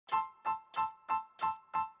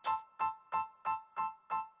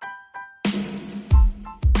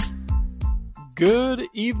Good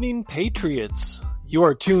evening, Patriots. You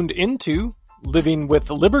are tuned into Living with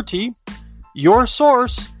Liberty, your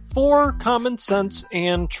source for common sense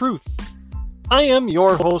and truth. I am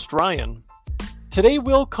your host, Ryan. Today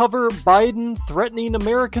we'll cover Biden threatening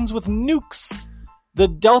Americans with nukes, the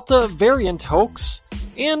Delta variant hoax,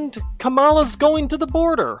 and Kamala's going to the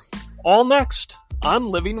border. All next on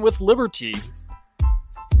Living with Liberty.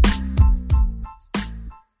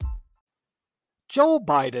 Joe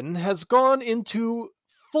Biden has gone into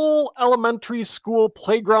full elementary school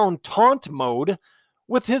playground taunt mode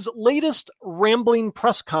with his latest rambling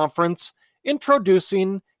press conference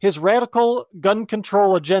introducing his radical gun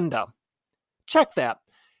control agenda. Check that.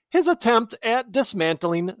 His attempt at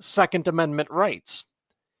dismantling Second Amendment rights.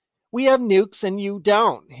 We have nukes and you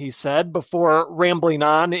don't, he said before rambling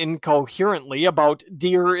on incoherently about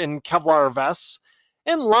deer in Kevlar vests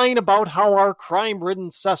and lying about how our crime-ridden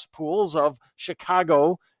cesspools of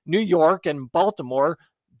Chicago, New York, and Baltimore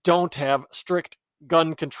don't have strict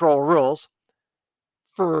gun control rules.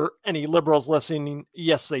 For any liberals listening,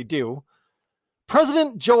 yes, they do.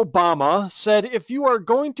 President Joe Obama said if you are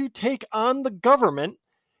going to take on the government,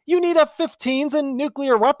 you need F-15s and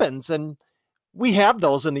nuclear weapons, and we have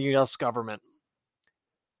those in the U.S. government.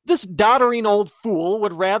 This doddering old fool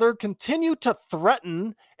would rather continue to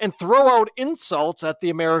threaten and throw out insults at the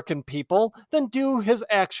American people than do his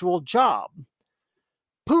actual job.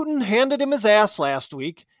 Putin handed him his ass last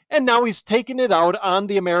week, and now he's taking it out on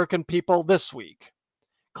the American people this week.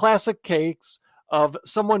 Classic case of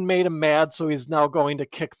someone made him mad, so he's now going to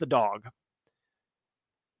kick the dog.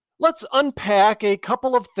 Let's unpack a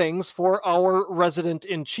couple of things for our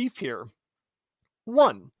resident-in-chief here.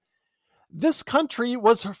 1. This country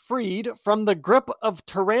was freed from the grip of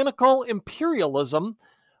tyrannical imperialism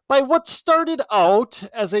by what started out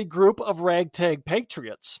as a group of ragtag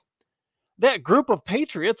patriots. That group of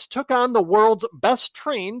patriots took on the world's best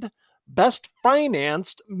trained, best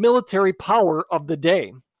financed military power of the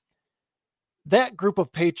day. That group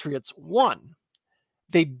of patriots won.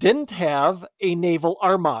 They didn't have a naval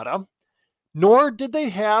armada, nor did they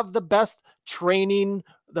have the best training,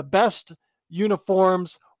 the best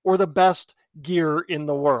uniforms, or the best gear in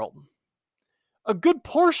the world. A good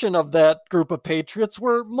portion of that group of patriots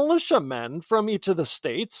were militiamen from each of the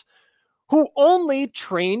states who only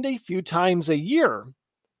trained a few times a year.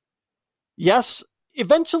 Yes,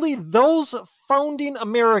 eventually those founding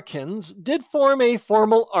Americans did form a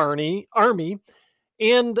formal army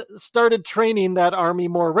and started training that army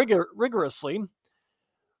more rigorously,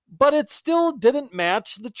 but it still didn't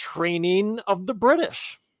match the training of the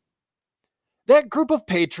British. That group of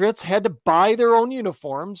patriots had to buy their own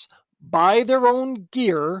uniforms, buy their own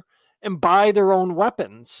gear, and buy their own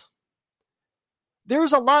weapons.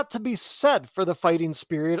 There's a lot to be said for the fighting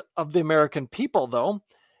spirit of the American people, though,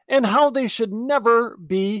 and how they should never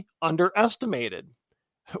be underestimated,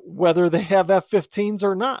 whether they have F-15s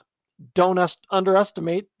or not. Don't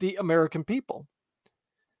underestimate the American people.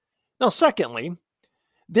 Now, secondly,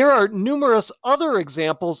 there are numerous other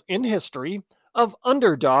examples in history of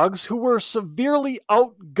underdogs who were severely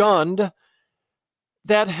outgunned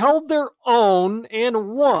that held their own and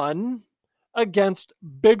won against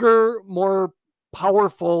bigger, more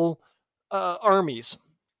powerful armies.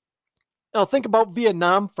 Now think about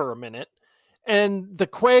Vietnam for a minute and the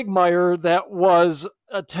quagmire that was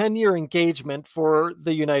a 10-year engagement for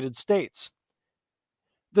the United States.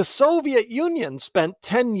 The Soviet Union spent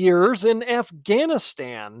 10 years in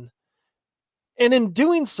Afghanistan, and in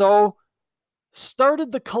doing so,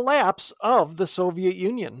 started the collapse of the Soviet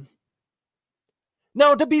Union.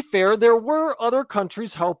 Now, to be fair, there were other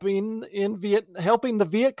countries helping the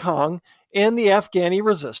Viet Cong and the Afghani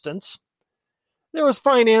resistance. There was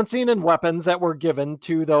financing and weapons that were given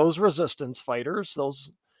to those resistance fighters,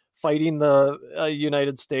 those fighting the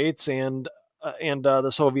United States and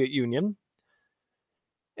the Soviet Union.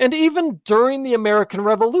 And even during the American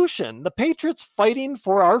Revolution, the patriots fighting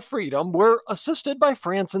for our freedom were assisted by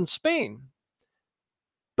France and Spain.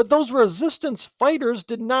 But those resistance fighters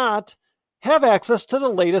did not have access to the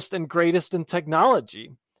latest and greatest in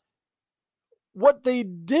technology. What they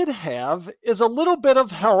did have is a little bit of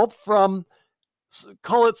help from,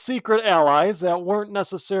 call it secret allies that weren't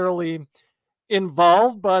necessarily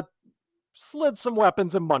involved, but slid some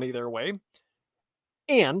weapons and money their way.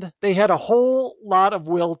 And they had a whole lot of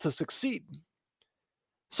will to succeed.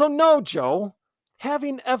 So no, Joe,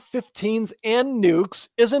 having F-15s and nukes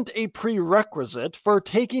isn't a prerequisite for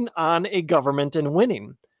taking on a government and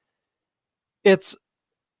winning. It's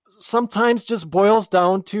sometimes just boils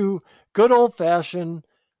down to good old-fashioned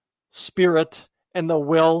spirit and the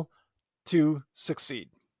will to succeed.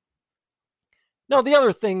 Now, the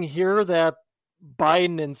other thing here that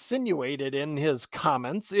Biden insinuated in his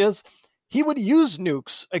comments is he would use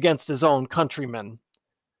nukes against his own countrymen.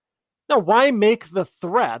 Now, why make the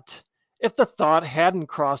threat if the thought hadn't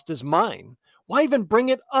crossed his mind? Why even bring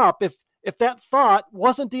it up if that thought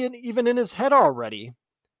wasn't even in his head already?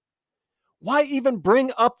 Why even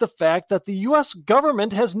bring up the fact that the U.S.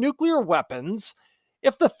 government has nuclear weapons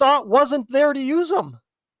if the thought wasn't there to use them?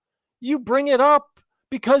 You bring it up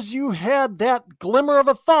because you had that glimmer of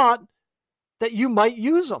a thought that you might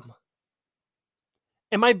use them.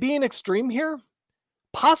 Am I being extreme here?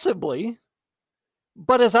 Possibly.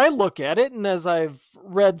 But as I look at it, and as I've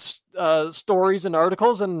read stories and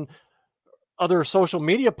articles and other social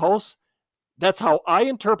media posts, that's how I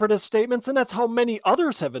interpret his statements, and that's how many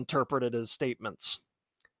others have interpreted his statements.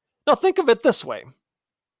 Now think of it this way.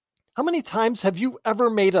 How many times have you ever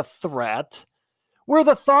made a threat where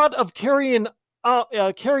the thought of carrying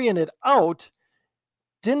it out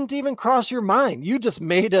didn't even cross your mind? You just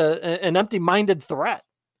made an empty-minded threat.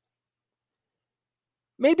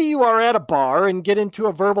 Maybe you are at a bar and get into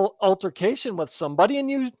a verbal altercation with somebody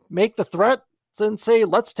and you make the threat and say,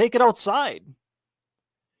 let's take it outside.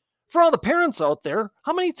 For all the parents out there,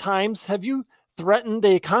 how many times have you threatened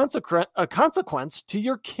a consequence to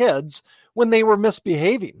your kids when they were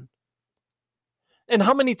misbehaving? And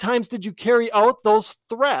how many times did you carry out those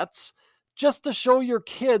threats just to show your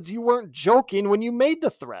kids you weren't joking when you made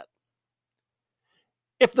the threat?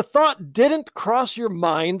 If the thought didn't cross your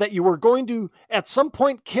mind that you were going to at some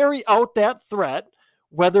point carry out that threat,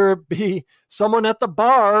 whether it be someone at the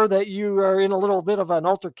bar that you are in a little bit of an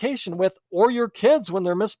altercation with, or your kids when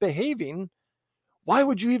they're misbehaving, why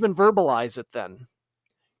would you even verbalize it then?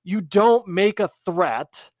 You don't make a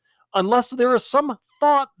threat unless there is some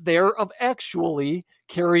thought there of actually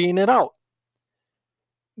carrying it out.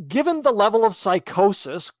 Given the level of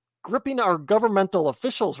psychosis gripping our governmental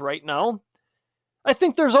officials right now, I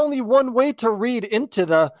think there's only one way to read into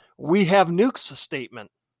the "we have nukes"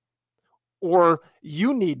 statement, or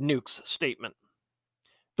 "you need nukes" statement.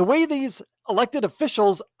 The way these elected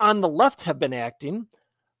officials on the left have been acting,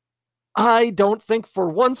 I don't think for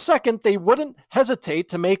 1 second they wouldn't hesitate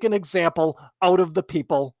to make an example out of the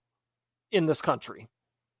people in this country,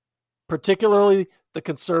 particularly the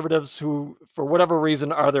conservatives who, for whatever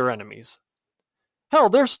reason, are their enemies. Hell,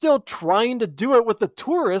 they're still trying to do it with the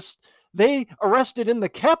tourists they arrested in the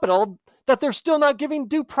Capitol that they're still not giving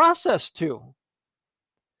due process to.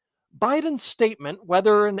 Biden's statement,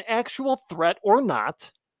 whether an actual threat or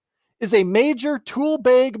not, is a major tool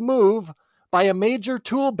bag move by a major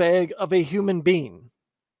tool bag of a human being.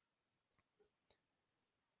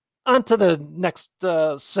 On to the next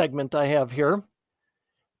segment I have here.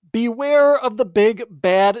 Beware of the big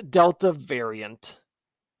bad Delta variant.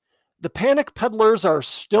 The panic peddlers are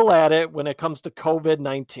still at it when it comes to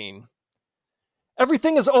COVID-19.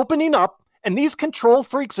 Everything is opening up, and these control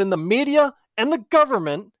freaks in the media and the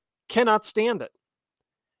government cannot stand it.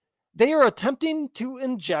 They are attempting to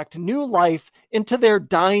inject new life into their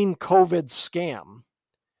dying COVID scam.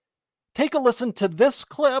 Take a listen to this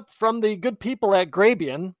clip from the good people at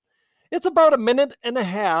Grabien. It's about 1.5 minutes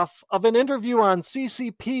of an interview on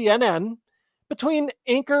CCPNN between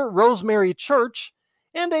anchor Rosemary Church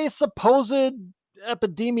and a supposed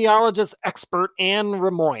epidemiologist expert, Anne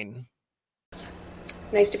Rimoin.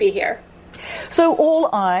 Nice to be here. So all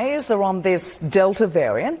eyes are on this Delta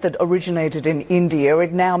variant that originated in India.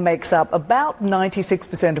 It now makes up about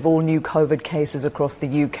 96% of all new COVID cases across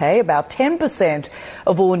the UK, about 10%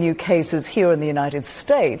 of all new cases here in the United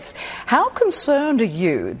States. How concerned are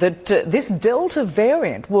you that this Delta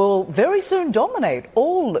variant will very soon dominate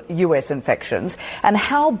all US infections? And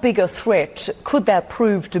how big a threat could that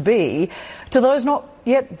prove to be to those not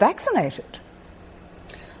yet vaccinated?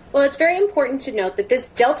 Well, it's very important to note that this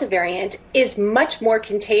Delta variant is much more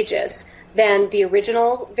contagious than the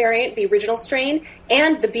original variant, the original strain,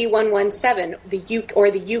 and the B117,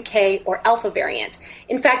 the UK or Alpha variant.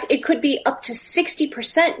 In fact, it could be up to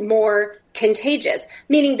 60% more contagious,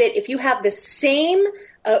 meaning that if you have the same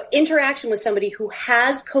interaction with somebody who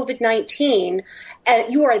has COVID-19,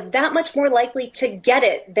 you are that much more likely to get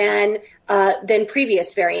it than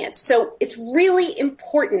previous variants. So it's really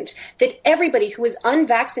important that everybody who is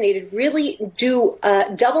unvaccinated really do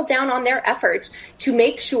double down on their efforts to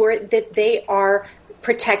make sure that they are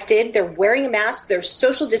protected. They're wearing a mask. They're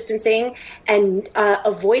social distancing and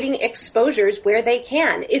avoiding exposures where they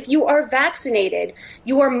can. If you are vaccinated,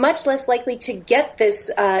 you are much less likely to get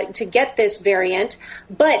this variant,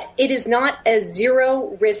 but it is not a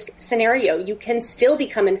zero risk scenario. You can still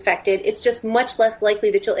become infected. It's just much less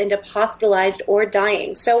likely that you'll end up hospitalized or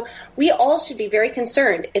dying. So we all should be very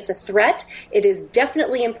concerned. It's a threat. It is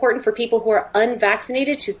definitely important for people who are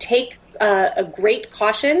unvaccinated to take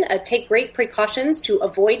take great precautions to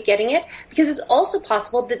avoid getting it, because it's also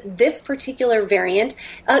possible that this particular variant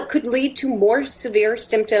could lead to more severe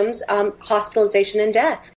symptoms, hospitalization, and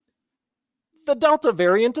death. The Delta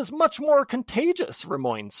variant is much more contagious,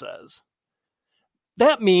 Remoyne says.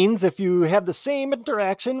 That means if you have the same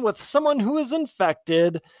interaction with someone who is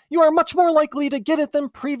infected, you are much more likely to get it than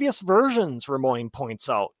previous versions, Remoyne points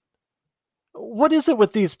out. What is it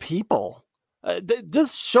with these people?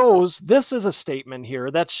 This is a statement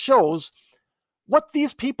here that shows what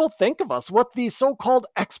these people think of us, what these so-called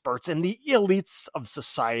experts and the elites of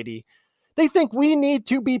society. They think we need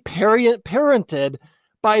to be parented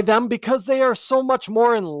by them because they are so much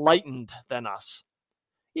more enlightened than us.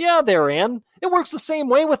 Yeah, there, Anne. It works the same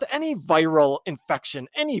way with any viral infection,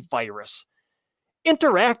 any virus.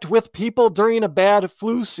 Interact with people during a bad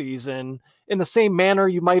flu season in the same manner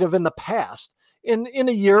you might have in the past. In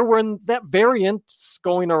a year when that variant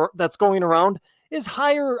that's going around is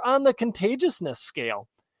higher on the contagiousness scale,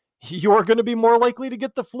 you're going to be more likely to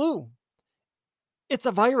get the flu. It's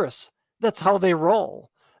a virus. That's how they roll.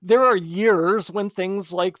 There are years when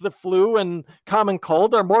things like the flu and common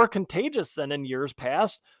cold are more contagious than in years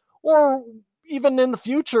past, or even in the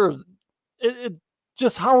future. It's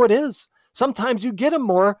just how it is. Sometimes you get a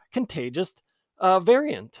more contagious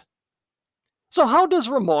variant. So how does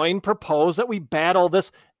Remoyne propose that we battle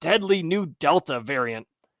this deadly new Delta variant?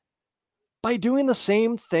 By doing the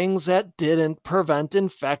same things that didn't prevent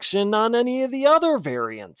infection on any of the other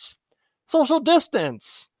variants. Social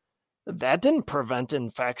distance. That didn't prevent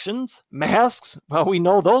infections. Masks, well, we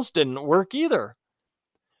know those didn't work either.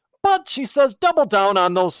 But, she says, double down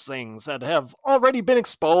on those things that have already been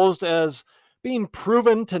exposed as being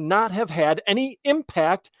proven to not have had any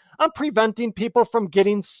impact on preventing people from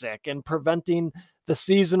getting sick and preventing the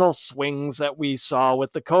seasonal swings that we saw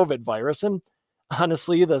with the COVID virus, and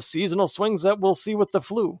honestly, the seasonal swings that we'll see with the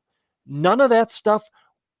flu. None of that stuff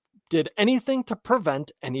did anything to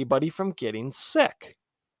prevent anybody from getting sick.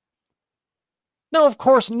 Now, of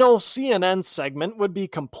course, no CNN segment would be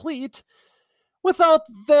complete without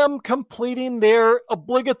them completing their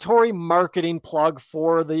obligatory marketing plug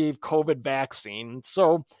for the COVID vaccine.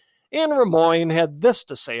 So Anne Remoyne had this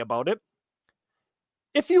to say about it.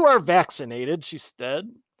 If you are vaccinated, she said,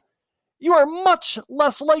 you are much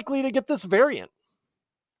less likely to get this variant.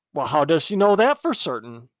 Well, how does she know that for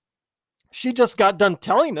certain? She just got done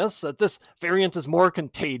telling us that this variant is more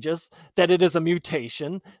contagious, that it is a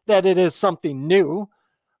mutation, that it is something new.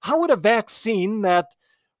 How would a vaccine that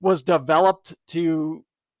was developed to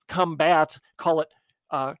combat, call it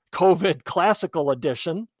COVID classical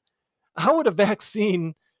edition, how would a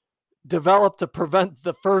vaccine developed to prevent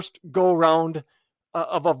the first go-round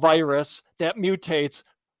of a virus that mutates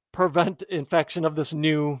prevent infection of this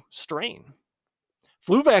new strain?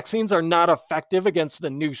 Flu vaccines are not effective against the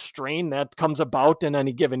new strain that comes about in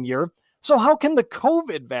any given year. So how can the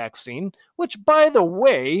COVID vaccine, which, by the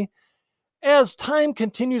way, as time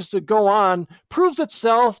continues to go on, proves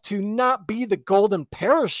itself to not be the golden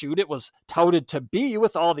parachute it was touted to be,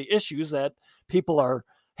 with all the issues that people are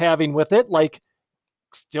having with it, like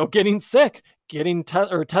still getting sick, getting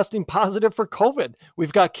testing positive for COVID.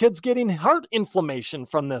 We've got kids getting heart inflammation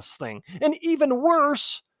from this thing. And even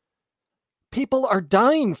worse, people are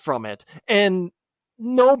dying from it. And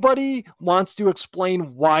nobody wants to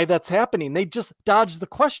explain why that's happening. They just dodge the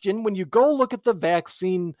question. When you go look at the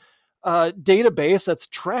vaccine database that's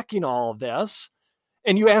tracking all of this,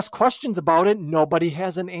 and you ask questions about it, nobody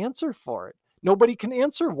has an answer for it. Nobody can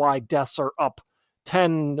answer why deaths are up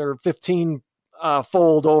 10 or 15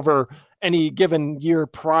 fold over any given year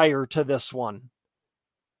prior to this one.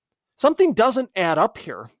 Something doesn't add up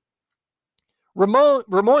here.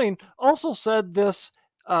 Remoyne also said this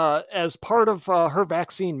as part of her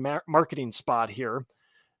vaccine marketing spot here,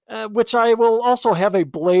 which I will also have a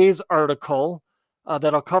Blaze article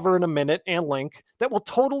that I'll cover in a minute and link that will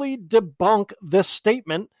totally debunk this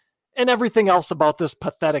statement and everything else about this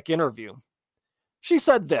pathetic interview. She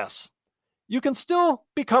said this: you can still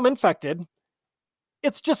become infected.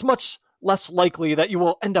 It's just much less likely that you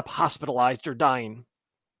will end up hospitalized or dying.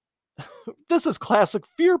 This is classic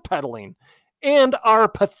fear peddling and our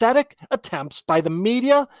pathetic attempts by the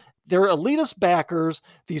media, their elitist backers,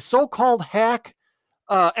 these so-called hack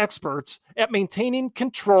experts at maintaining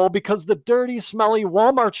control because the dirty, smelly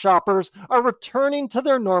Walmart shoppers are returning to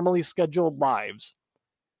their normally scheduled lives.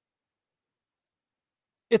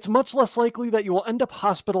 It's much less likely that you will end up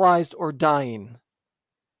hospitalized or dying.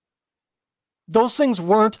 Those things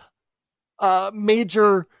weren't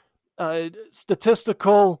major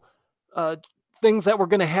statistical things that were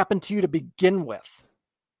going to happen to you to begin with.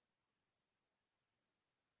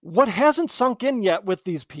 What hasn't sunk in yet with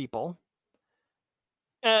these people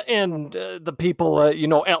and the people,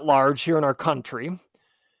 at large here in our country,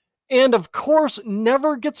 and of course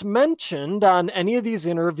never gets mentioned on any of these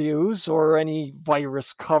interviews or any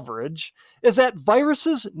virus coverage, is that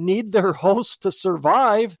viruses need their hosts to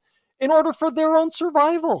survive in order for their own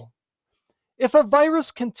survival. If a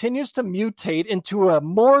virus continues to mutate into a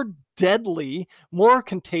more deadly, more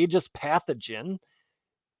contagious pathogen,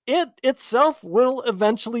 it itself will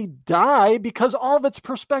eventually die because all of its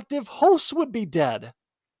prospective hosts would be dead.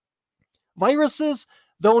 Viruses,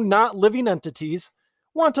 though not living entities,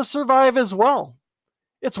 want to survive as well.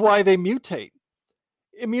 It's why they mutate.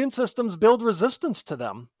 Immune systems build resistance to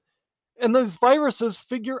them. And these viruses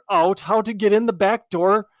figure out how to get in the back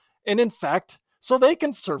door and infect so they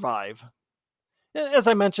can survive. As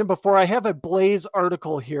I mentioned before, I have a Blaze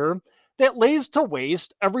article here that lays to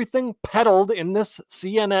waste everything peddled in this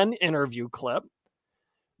CNN interview clip.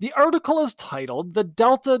 The article is titled, "The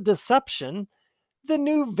Delta Deception, the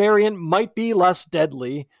New Variant Might Be Less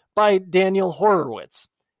Deadly," by Daniel Horowitz.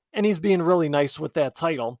 And he's being really nice with that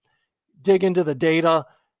title. Dig into the data.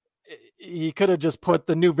 He could have just put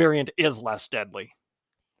the new variant is less deadly.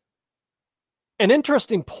 An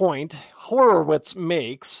interesting point Horowitz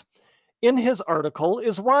makes in his article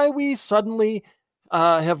is why we suddenly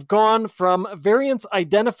have gone from variants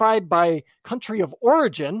identified by country of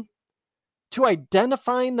origin to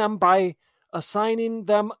identifying them by assigning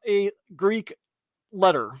them a Greek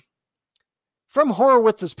letter. From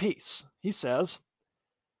Horowitz's piece, he says,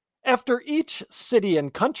 "After each city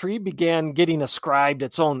and country began getting ascribed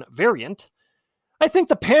its own variant, I think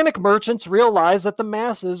the panic merchants realized that the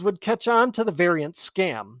masses would catch on to the variant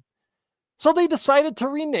scam. So they decided to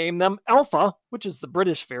rename them Alpha, which is the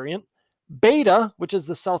British variant, Beta, which is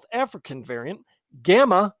the South African variant,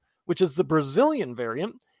 Gamma, which is the Brazilian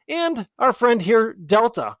variant, and our friend here,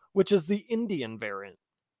 Delta, which is the Indian variant."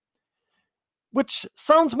 Which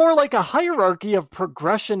sounds more like a hierarchy of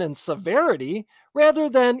progression and severity rather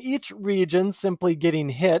than each region simply getting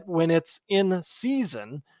hit when it's in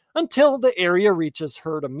season until the area reaches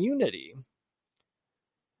herd immunity.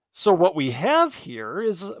 So what we have here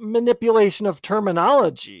is manipulation of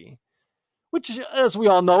terminology, which, as we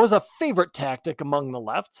all know, is a favorite tactic among the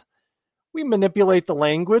left. We manipulate the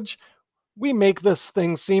language. We make this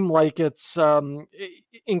thing seem like it's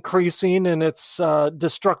increasing in its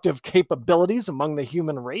destructive capabilities among the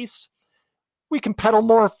human race. We can peddle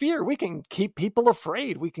more fear. We can keep people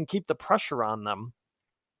afraid. We can keep the pressure on them.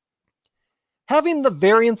 Having the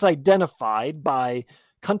variants identified by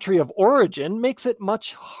country of origin makes it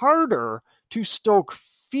much harder to stoke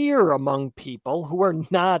fear among people who are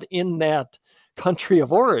not in that country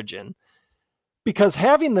of origin, because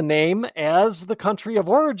having the name as the country of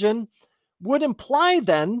origin would imply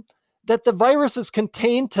then that the virus is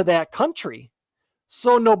contained to that country,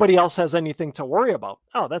 so nobody else has anything to worry about.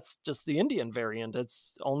 Oh, that's just the Indian variant.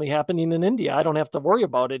 It's only happening in India. I don't have to worry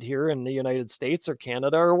about it here in the United States or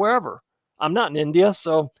Canada or wherever. I'm not in India,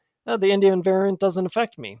 so the Indian variant doesn't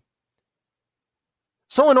affect me.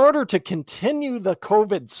 So in order to continue the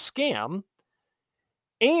COVID scam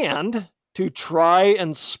and to try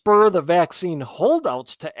and spur the vaccine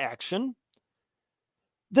holdouts to action,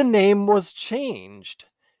 the name was changed.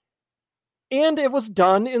 And it was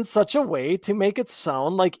done in such a way to make it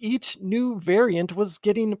sound like each new variant was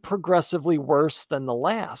getting progressively worse than the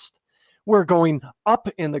last. We're going up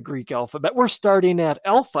in the Greek alphabet. We're starting at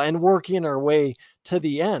Alpha and working our way to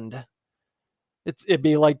the end. It'd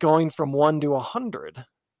be like going from 1 to 100.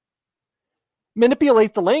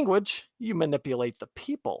 Manipulate the language, you manipulate the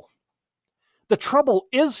people. The trouble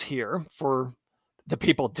is here for the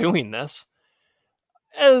people doing this.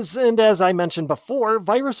 As I mentioned before,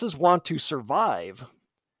 viruses want to survive.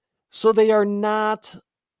 So they are not,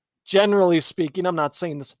 generally speaking, I'm not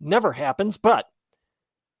saying this never happens, but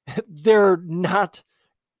it's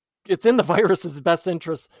in the virus's best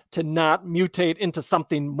interest to not mutate into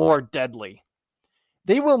something more deadly.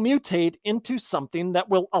 They will mutate into something that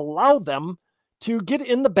will allow them to get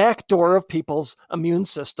in the back door of people's immune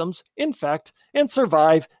systems, infect, and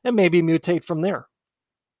survive, and maybe mutate from there.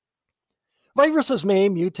 Viruses may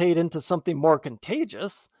mutate into something more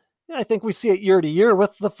contagious. I think we see it year to year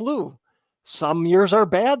with the flu. Some years are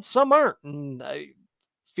bad, some aren't. And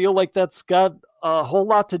feel like that's got a whole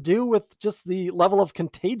lot to do with just the level of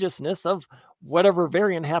contagiousness of whatever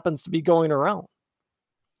variant happens to be going around.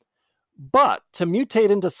 But to mutate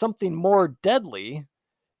into something more deadly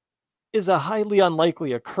is a highly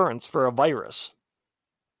unlikely occurrence for a virus.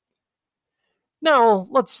 Now,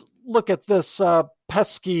 let's look at this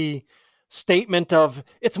pesky statement of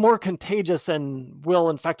it's more contagious and will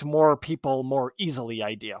infect more people more easily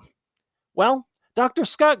idea. Well, Dr.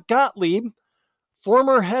 Scott Gottlieb,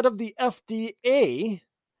 former head of the FDA,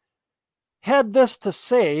 had this to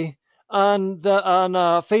say on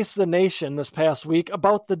Face the Nation this past week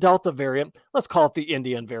about the Delta variant. Let's call it the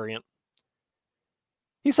Indian variant.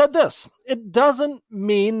 He said this: "It doesn't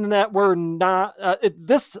mean that we're not.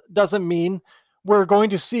 This doesn't mean we're going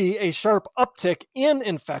to see a sharp uptick in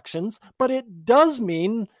infections, but it does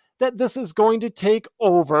mean that this is going to take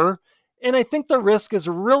over. And I think the risk is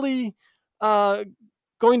really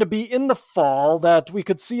going to be in the fall that we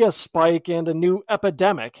could see a spike and a new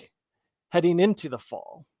epidemic heading into the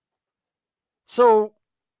fall." So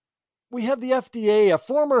we have the FDA, a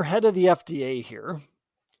former head of the FDA here,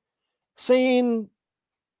 saying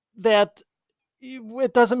that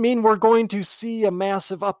it doesn't mean we're going to see a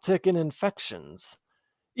massive uptick in infections,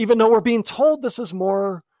 even though we're being told this is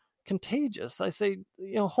more contagious. I say,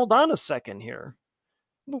 hold on a second here.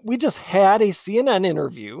 We just had a CNN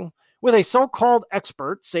interview with a so-called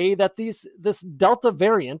expert say that this Delta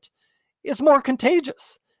variant is more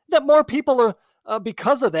contagious, that more people are,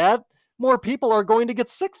 because of that, more people are going to get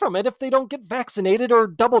sick from it if they don't get vaccinated or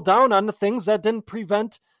double down on the things that didn't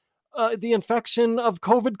prevent the infection of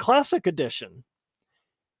COVID Classic Edition.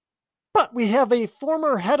 But we have a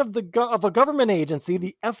former head of a government agency,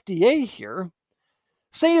 the FDA here,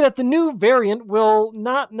 say that the new variant will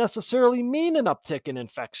not necessarily mean an uptick in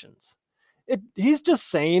infections. He's just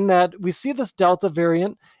saying that we see this Delta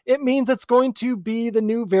variant. It means it's going to be the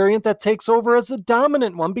new variant that takes over as the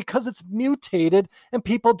dominant one because it's mutated and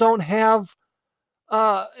people don't have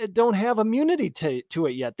immunity to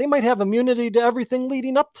it yet. They might have immunity to everything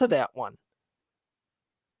leading up to that one.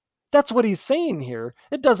 That's what he's saying here.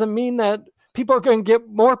 It doesn't mean that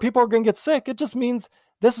more people are going to get sick. It just means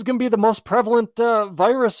this is going to be the most prevalent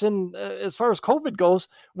virus in as far as COVID goes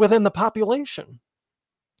within the population.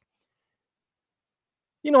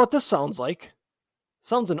 You know what this sounds like?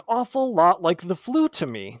 Sounds an awful lot like the flu to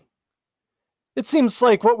me. It seems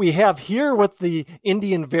like what we have here with the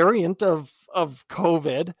Indian variant of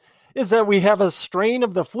COVID is that we have a strain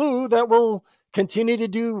of the flu that will continue to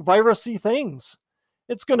do virusy things.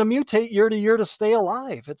 It's going to mutate year to year to stay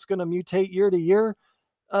alive. It's going to mutate year to year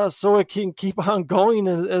so it can keep on going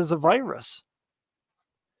as a virus.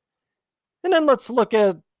 And then let's look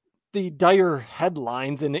at the dire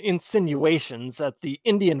headlines and insinuations that the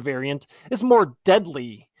Indian variant is more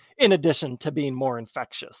deadly in addition to being more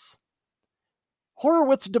infectious.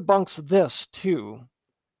 Horowitz debunks this too.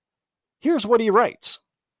 Here's what he writes.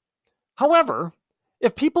 However,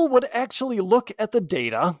 if people would actually look at the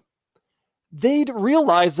data, they'd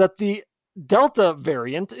realize that the Delta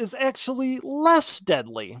variant is actually less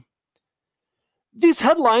deadly. These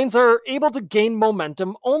headlines are able to gain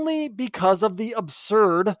momentum only because of the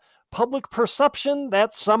absurd public perception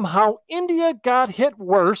that somehow India got hit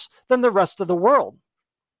worse than the rest of the world.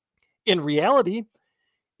 In reality,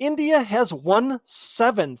 India has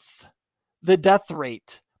 1/7 the death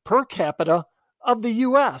rate per capita of the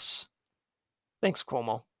US. Thanks,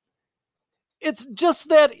 Cuomo. It's just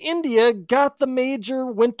that India got the major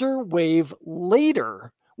winter wave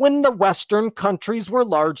later, when the Western countries were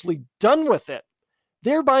largely done with it,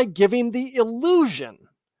 thereby giving the illusion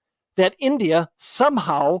that India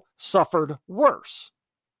somehow suffered worse.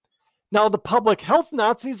 Now, the public health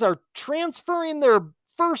Nazis are transferring their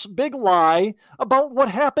first big lie about what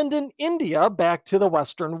happened in India back to the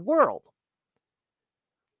Western world.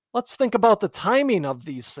 Let's think about the timing of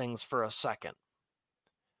these things for a second.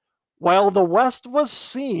 While the West was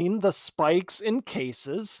seeing the spikes in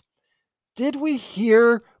cases, did we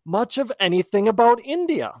hear much of anything about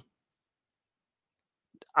India?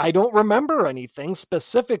 I don't remember anything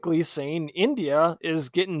specifically saying India is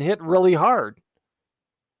getting hit really hard.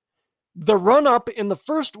 The run-up in the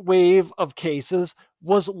first wave of cases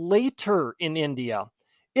was later in India.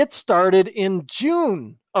 It started in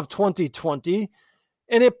June of 2020,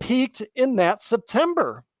 and it peaked in that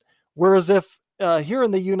September. Whereas if here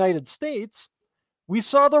in the United States, we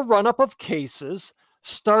saw the run-up of cases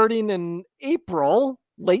starting in April,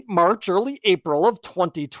 late March, early April of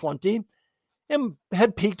 2020, and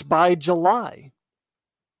had peaked by July.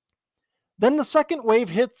 Then the second wave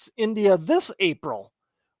hits India this April,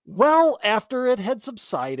 well after it had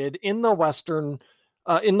subsided in the Western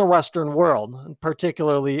in the Western world,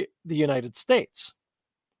 particularly the United States.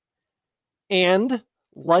 And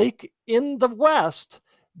like in the West,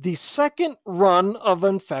 the second run of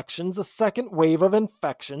infections, the second wave of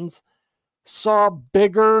infections, saw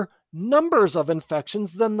bigger numbers of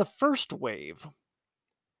infections than the first wave.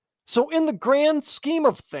 So in the grand scheme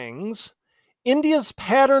of things, India's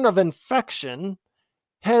pattern of infection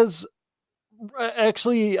has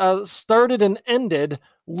actually started and ended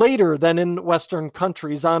later than in Western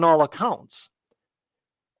countries on all accounts,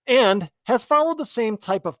 and has followed the same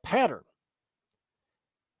type of pattern.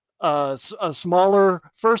 A smaller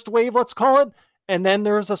first wave, let's call it, and then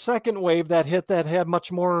there's a second wave that hit that had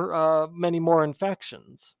much more, many more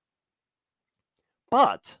infections.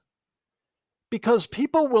 But because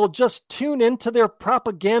people will just tune into their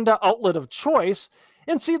propaganda outlet of choice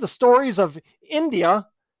and see the stories of India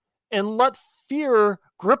and let fear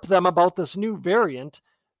grip them about this new variant,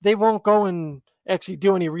 they won't go and actually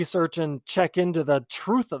do any research and check into the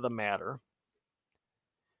truth of the matter.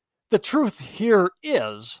 The truth here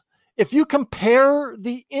is, if you compare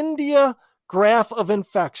the India graph of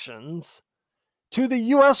infections to the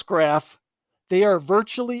US graph, they are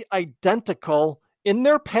virtually identical in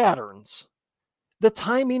their patterns. The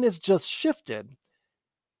timing is just shifted.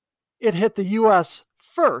 It hit the US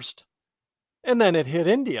first, and then it hit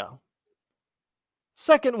India.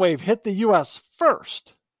 Second wave hit the US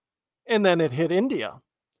first, and then it hit India.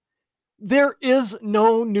 There is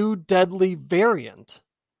no new deadly variant.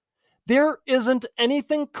 There isn't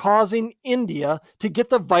anything causing India to get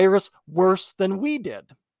the virus worse than we did.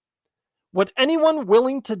 What anyone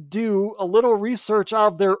willing to do a little research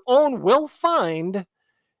of their own will find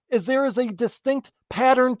is there is a distinct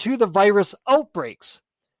pattern to the virus outbreaks.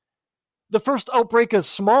 The first outbreak is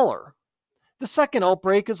smaller. The second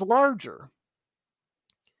outbreak is larger.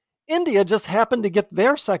 India just happened to get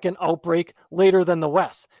their second outbreak later than the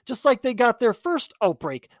West, just like they got their first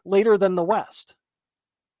outbreak later than the West.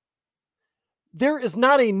 There is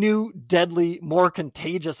not a new, deadly, more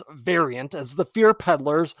contagious variant, as the fear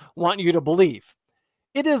peddlers want you to believe.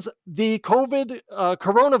 It is the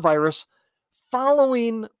coronavirus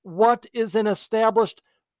following what is an established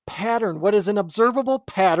pattern, what is an observable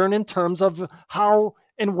pattern in terms of how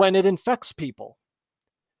and when it infects people.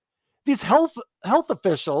 These health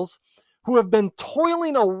officials who have been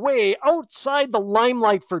toiling away outside the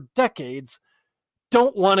limelight for decades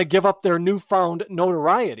don't want to give up their newfound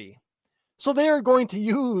notoriety. So they are going to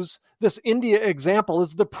use this India example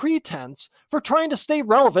as the pretense for trying to stay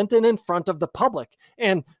relevant and in front of the public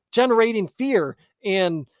and generating fear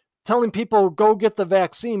and telling people go get the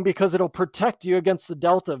vaccine because it'll protect you against the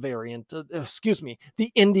Delta variant,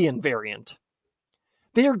 the Indian variant.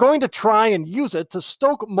 They are going to try and use it to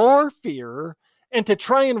stoke more fear and to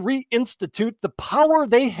try and reinstitute the power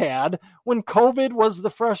they had when COVID was the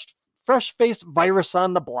fresh-faced virus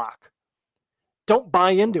on the block. Don't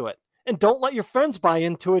buy into it. And don't let your friends buy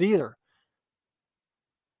into it either.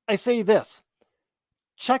 I say this,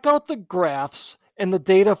 check out the graphs and the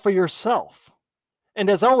data for yourself. And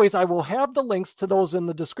as always, I will have the links to those in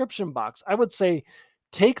the description box. I would say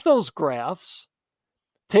take those graphs,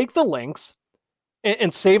 take the links,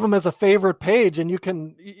 and save them as a favorite page, and you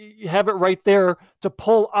can have it right there to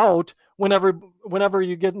pull out whenever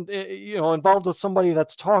you get involved with somebody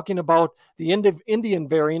that's talking about the Indian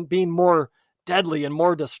variant being more deadly and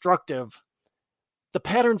more destructive. The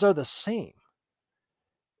patterns are the same.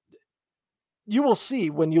 You will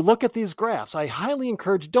see when you look at these graphs. I highly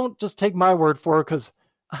encourage, don't just take my word for it, because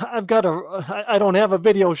I don't have a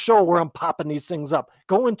video show where I'm popping these things up.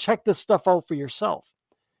 Go and check this stuff out for yourself.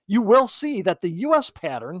 You will see that the US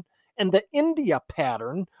pattern and the India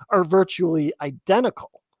pattern are virtually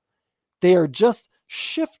identical. They are just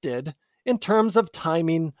shifted in terms of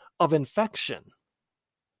timing of infection.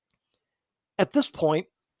 At this point,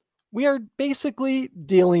 we are basically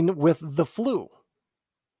dealing with the flu.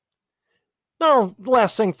 Now, the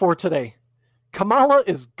last thing for today. Kamala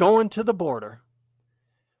is going to the border.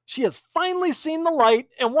 She has finally seen the light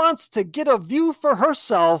and wants to get a view for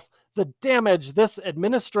herself the damage this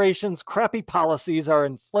administration's crappy policies are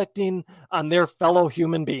inflicting on their fellow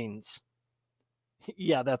human beings.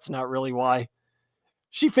 Yeah, that's not really why.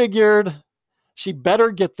 She figured she better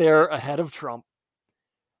get there ahead of Trump.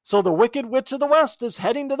 So the Wicked Witch of the West is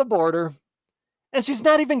heading to the border, and she's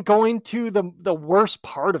not even going to the worst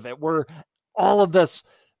part of it, where all of this,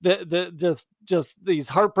 just these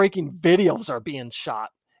heartbreaking videos are being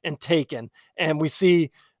shot and taken, and we see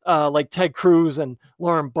like Ted Cruz and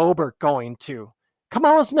Lauren Boebert going to.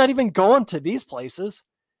 Kamala's not even going to these places.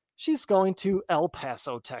 She's going to El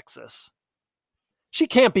Paso, Texas. She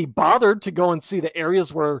can't be bothered to go and see the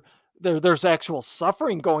areas where there's actual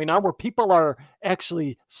suffering going on, where people are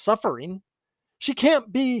actually suffering. She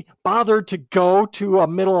can't be bothered to go to a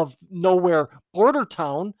middle of nowhere border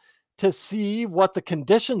town to see what the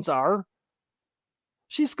conditions are.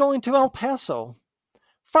 She's going to El Paso,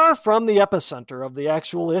 far from the epicenter of the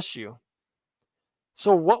actual issue.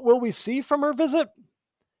 So what will we see from her visit?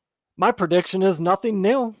 My prediction is nothing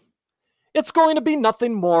new. It's going to be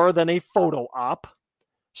nothing more than a photo op.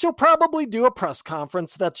 She'll probably do a press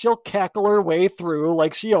conference that she'll cackle her way through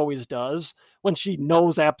like she always does when she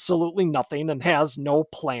knows absolutely nothing and has no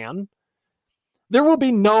plan. There will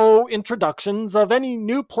be no introductions of any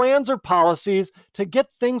new plans or policies to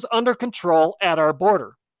get things under control at our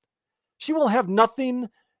border. She will have nothing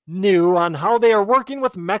new on how they are working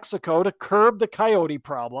with Mexico to curb the coyote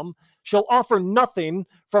problem. She'll offer nothing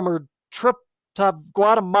from her trip to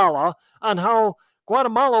Guatemala on how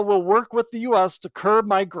Guatemala will work with the U.S. to curb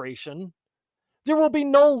migration. There will be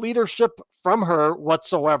no leadership from her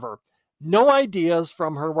whatsoever, no ideas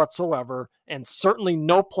from her whatsoever, and certainly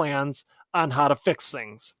no plans on how to fix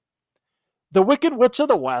things. The Wicked Witch of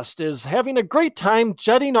the West is having a great time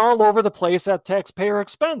jetting all over the place at taxpayer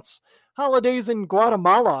expense, holidays in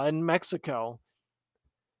Guatemala and Mexico.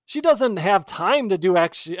 She doesn't have time to do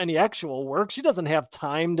any actual work. She doesn't have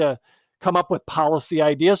time to come up with policy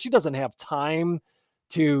ideas. She doesn't have time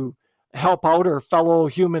to help out her fellow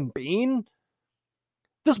human being.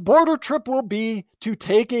 This border trip will be to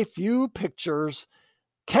take a few pictures,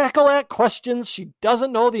 cackle at questions she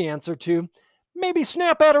doesn't know the answer to, maybe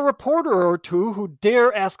snap at a reporter or two who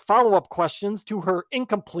dare ask follow-up questions to her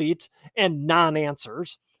incomplete and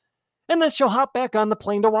non-answers, and then she'll hop back on the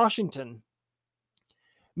plane to Washington.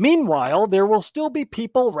 Meanwhile, there will still be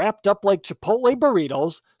people wrapped up like Chipotle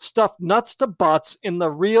burritos, stuffed nuts to butts in the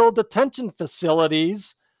real detention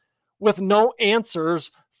facilities with no answers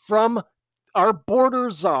from our border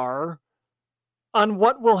czar on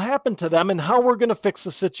what will happen to them and how we're going to fix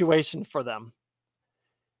the situation for them.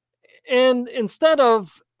 And instead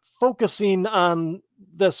of focusing on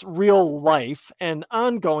this real life and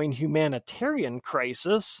ongoing humanitarian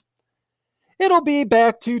crisis, it'll be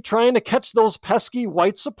back to trying to catch those pesky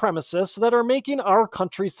white supremacists that are making our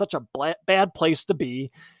country such a bad place to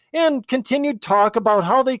be, and continued talk about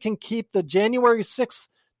how they can keep the January 6th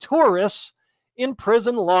tourists in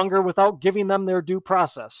prison longer without giving them their due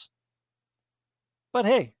process. But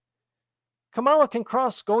hey, Kamala can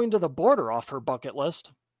cross going to the border off her bucket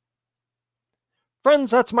list.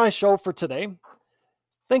 Friends, that's my show for today.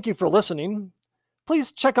 Thank you for listening.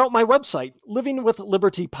 Please check out my website,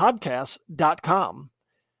 livingwithlibertypodcast.com.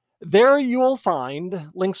 There you will find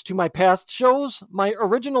links to my past shows, my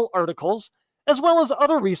original articles, as well as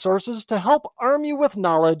other resources to help arm you with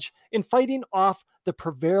knowledge in fighting off the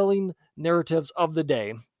prevailing narratives of the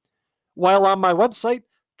day. While on my website,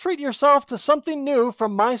 treat yourself to something new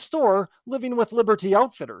from my store, Living with Liberty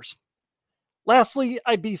Outfitters. Lastly,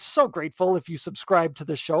 I'd be so grateful if you subscribe to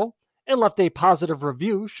the show and left a positive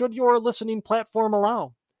review should your listening platform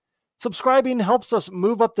allow. Subscribing helps us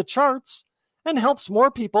move up the charts and helps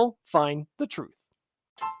more people find the truth.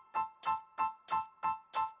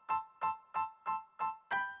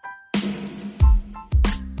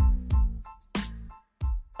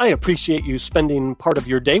 I appreciate you spending part of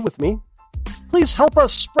your day with me. Please help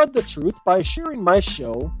us spread the truth by sharing my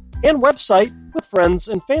show and website with friends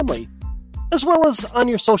and family, as well as on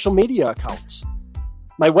your social media accounts.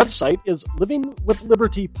 My website is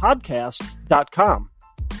livingwithlibertypodcast.com.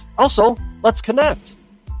 Also, let's connect.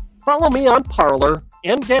 Follow me on Parler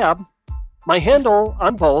and Gab. My handle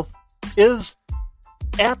on both is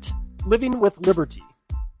 @livingwithliberty.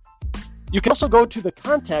 You can also go to the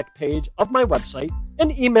contact page of my website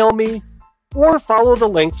and email me, or follow the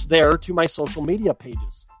links there to my social media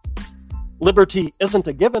pages. Liberty isn't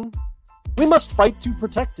a given. We must fight to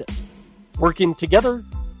protect it. Working together,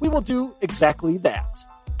 we will do exactly that.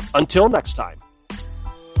 Until next time.